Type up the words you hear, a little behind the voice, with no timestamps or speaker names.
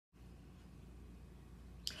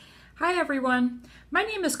Hi everyone, my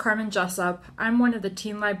name is Carmen Jessup. I'm one of the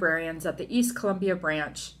teen librarians at the East Columbia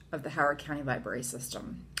branch of the Howard County Library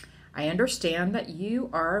System. I understand that you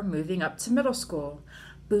are moving up to middle school.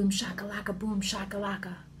 Boom shakalaka, boom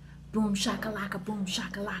shakalaka, boom shakalaka, boom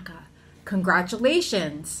shakalaka.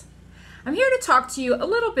 Congratulations! I'm here to talk to you a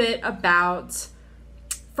little bit about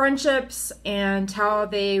friendships and how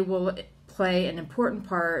they will play an important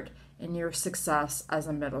part in your success as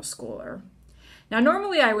a middle schooler. Now,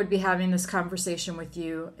 normally I would be having this conversation with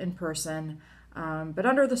you in person, but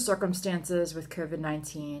under the circumstances with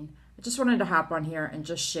COVID-19, I just wanted to hop on here and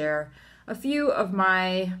just share a few of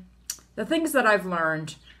the things that I've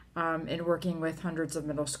learned in working with hundreds of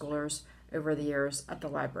middle schoolers over the years at the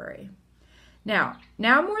library. Now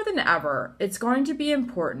more than ever, it's going to be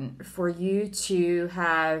important for you to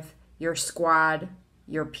have your squad,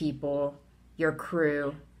 your people, your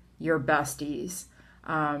crew, your besties,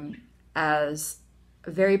 as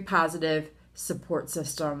a very positive support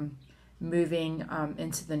system moving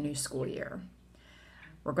into the new school year.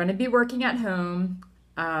 We're going to be working at home,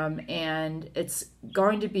 and it's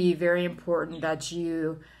going to be very important that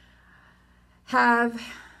you have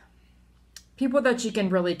people that you can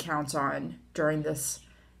really count on during this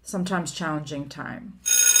sometimes challenging time.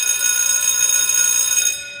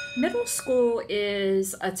 Middle school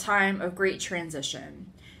is a time of great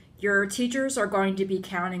transition. Your teachers are going to be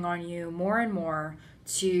counting on you more and more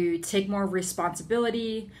to take more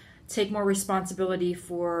responsibility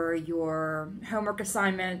for your homework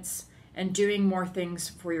assignments and doing more things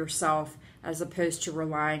for yourself as opposed to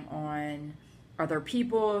relying on other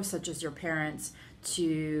people, such as your parents,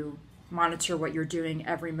 to monitor what you're doing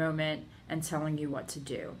every moment and telling you what to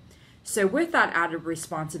do. So with that added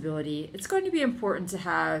responsibility, it's going to be important to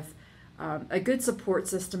have a good support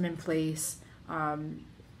system in place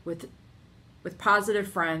with positive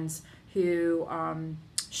friends who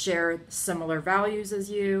share similar values as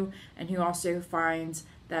you and who also find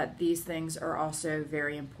that these things are also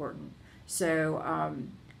very important. So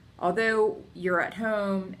although you're at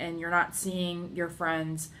home and you're not seeing your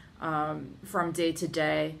friends from day to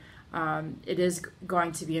day, it is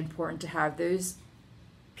going to be important to have those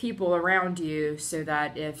people around you so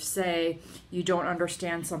that if, say, you don't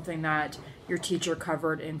understand something that your teacher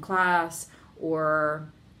covered in class, or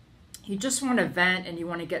you just want to vent and you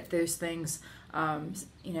want to get those things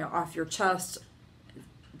off your chest,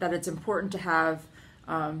 that it's important to have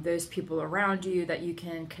those people around you that you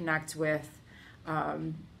can connect with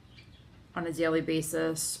on a daily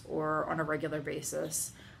basis or on a regular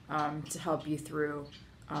basis to help you through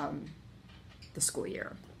the school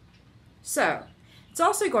year. So it's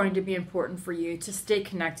also going to be important for you to stay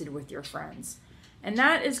connected with your friends. And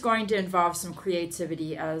that is going to involve some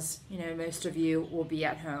creativity, as most of you will be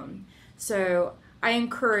at home. So I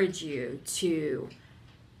encourage you to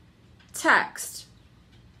text,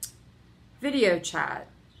 video chat,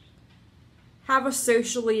 have a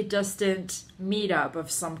socially distant meetup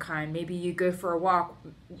of some kind. Maybe you go for a walk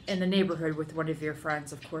in the neighborhood with one of your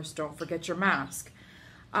friends. Of course, don't forget your mask.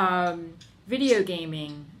 Video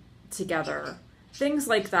gaming together, things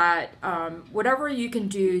like that. Whatever you can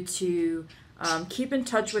do to keep in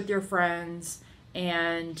touch with your friends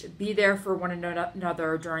and be there for one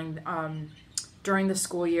another during the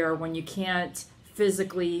school year when you can't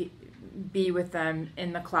physically be with them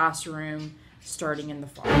in the classroom starting in the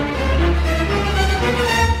fall.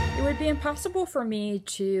 It would be impossible for me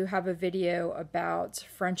to have a video about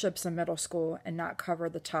friendships in middle school and not cover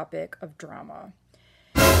the topic of drama.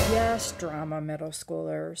 Yes, drama, middle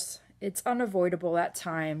schoolers. It's unavoidable at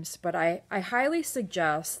times, but I highly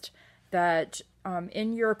suggest that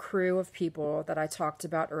in your crew of people that I talked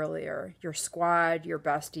about earlier, your squad, your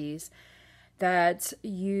besties, that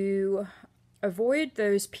you avoid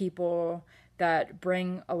those people that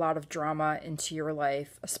bring a lot of drama into your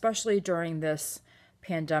life, especially during this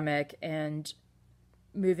pandemic and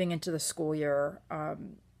moving into the school year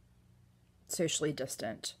socially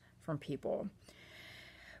distant from people.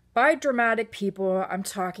 By dramatic people, I'm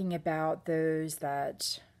talking about those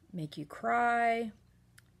that make you cry,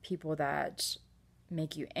 people that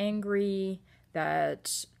make you angry,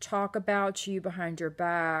 that talk about you behind your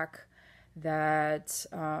back, that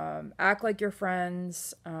act like your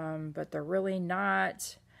friends, but they're really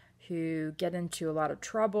not, who get into a lot of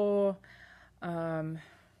trouble. Who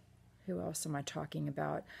else am I talking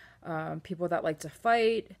about? People that like to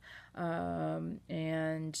fight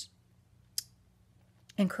and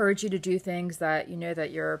encourage you to do things that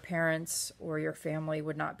that your parents or your family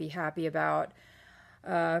would not be happy about.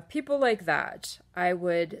 People like that, I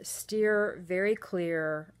would steer very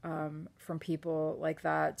clear from people like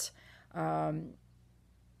that.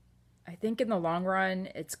 I think in the long run,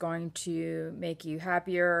 it's going to make you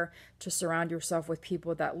happier to surround yourself with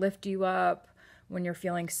people that lift you up when you're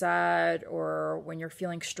feeling sad or when you're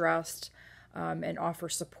feeling stressed, and offer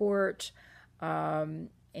support, and,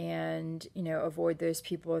 avoid those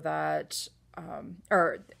people that,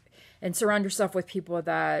 and surround yourself with people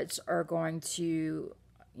that are going to,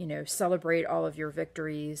 celebrate all of your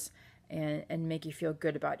victories and make you feel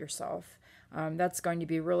good about yourself. That's going to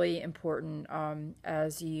be really important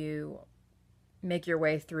as you make your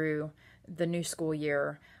way through the new school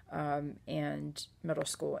year, and middle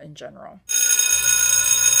school in general.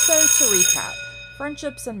 So to recap,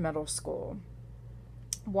 friendships in middle school.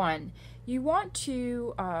 1, you want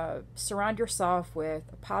to surround yourself with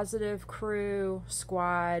a positive crew,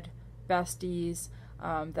 squad, besties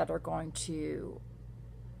that are going to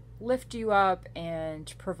lift you up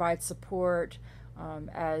and provide support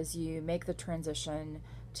as you make the transition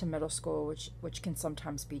to middle school, which can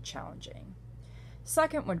sometimes be challenging.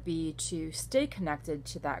 2nd would be to stay connected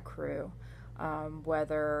to that crew,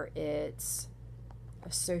 whether it's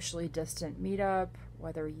a socially distant meetup,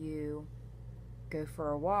 whether you go for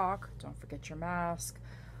a walk, don't forget your mask,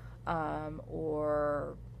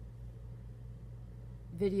 or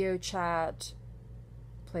video chat,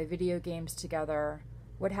 play video games together,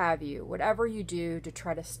 what have you. Whatever you do to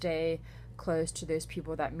try to stay close to those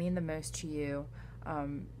people that mean the most to you,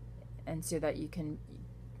 and so that you can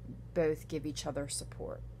both give each other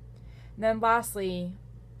support. And then lastly,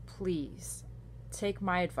 please take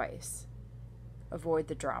my advice. Avoid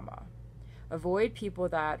the drama. Avoid people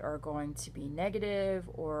that are going to be negative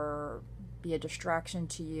or be a distraction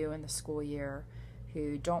to you in the school year,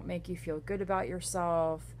 who don't make you feel good about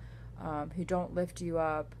yourself, who don't lift you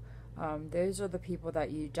up. Those are the people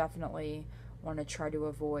that you definitely want to try to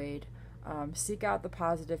avoid. Seek out the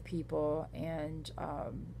positive people, and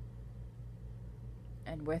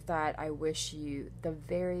with that, I wish you the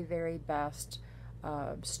very, very best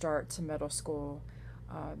start to middle school.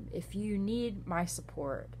 If you need my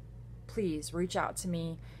support, please reach out to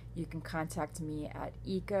me. You can contact me at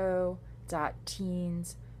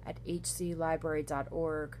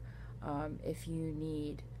eco.teens@hclibrary.org. If you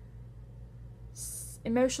need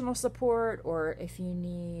emotional support, or if you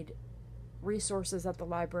need resources at the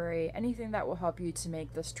library, anything that will help you to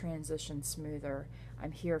make this transition smoother,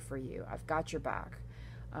 I'm here for you. I've got your back.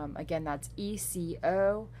 Again, that's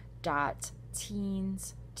eco.teens,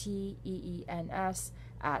 TEENS,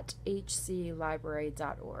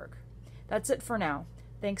 @hclibrary.org. That's it for now.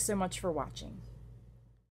 Thanks so much for watching.